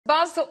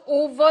Buzz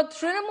over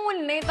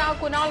Trinamool Neta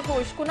Kunal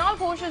Ghosh. Kunal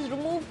Ghosh has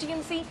removed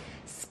TMC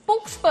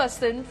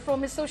spokesperson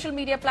from his social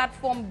media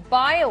platform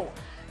bio.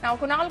 Now,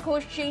 Kunal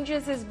Ghosh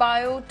changes his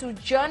bio to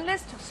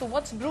journalist. So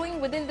what's brewing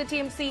within the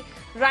TMC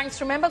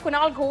ranks? Remember,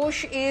 Kunal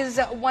Ghosh is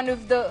one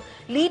of the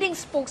leading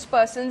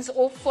spokespersons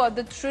of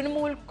the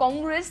Trinamool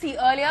Congress. He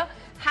earlier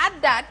had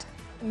that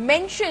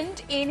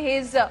mentioned in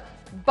his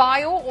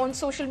bio on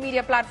social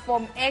media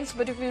platform X.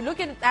 But if you look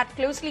at that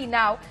closely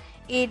now,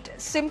 it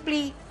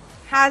simply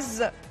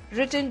has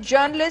written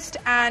journalist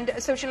and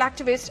social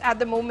activist at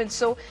the moment.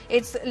 So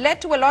it's led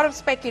to a lot of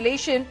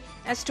speculation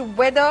as to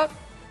whether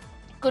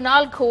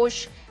Kunal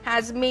Ghosh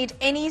has made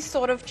any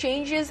sort of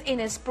changes in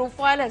his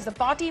profile. Has the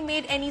party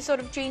made any sort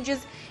of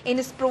changes in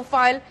his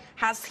profile?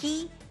 Has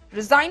he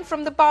resigned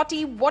from the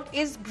party? What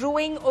is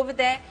brewing over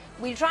there?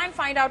 We'll try and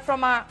find out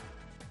from our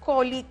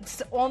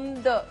colleagues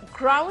on the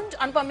ground.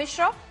 Anupam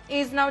Mishra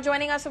is now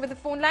joining us over the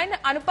phone line.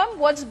 Anupam,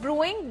 what's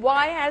brewing?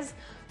 Why has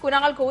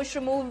Kunal Ghosh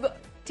removed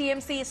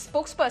TMC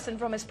spokesperson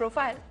from his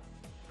profile?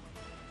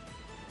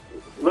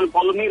 Well,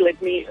 follow me.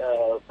 Let me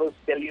first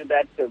tell you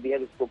that we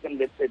have spoken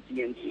with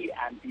TMC,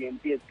 and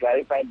TMC has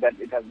clarified that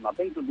it has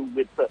nothing to do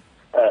with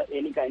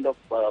any kind of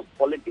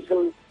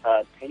political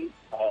thing,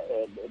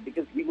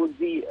 because he was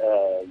the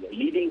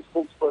leading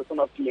spokesperson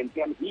of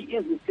TMC, and he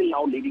is still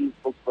now leading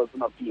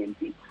spokesperson of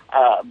TMC.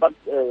 But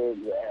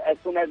as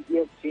soon as he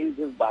has changed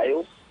his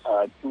bio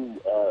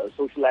to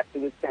social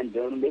activist and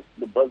journalist,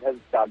 the buzz has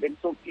started.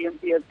 So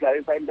TMC has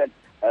clarified that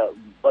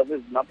buzz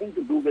has nothing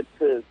to do with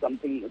some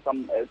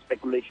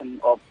speculation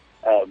of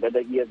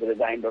whether he has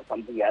resigned or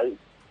something else.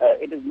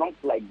 It is not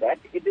like that.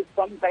 It is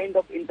some kind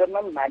of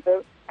internal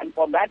matter, and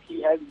for that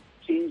he has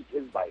changed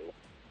his bio.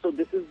 So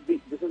this is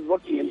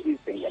what TMC is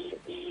saying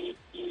actually.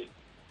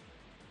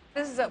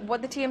 This is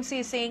what the TMC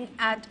is saying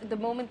at the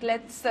moment.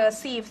 Let's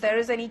see if there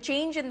is any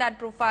change in that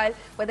profile,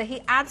 whether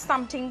he adds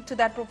something to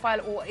that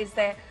profile, or is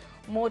there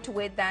more to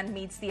it than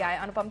meets the eye.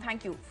 Anupam,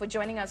 thank you for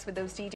joining us with those details.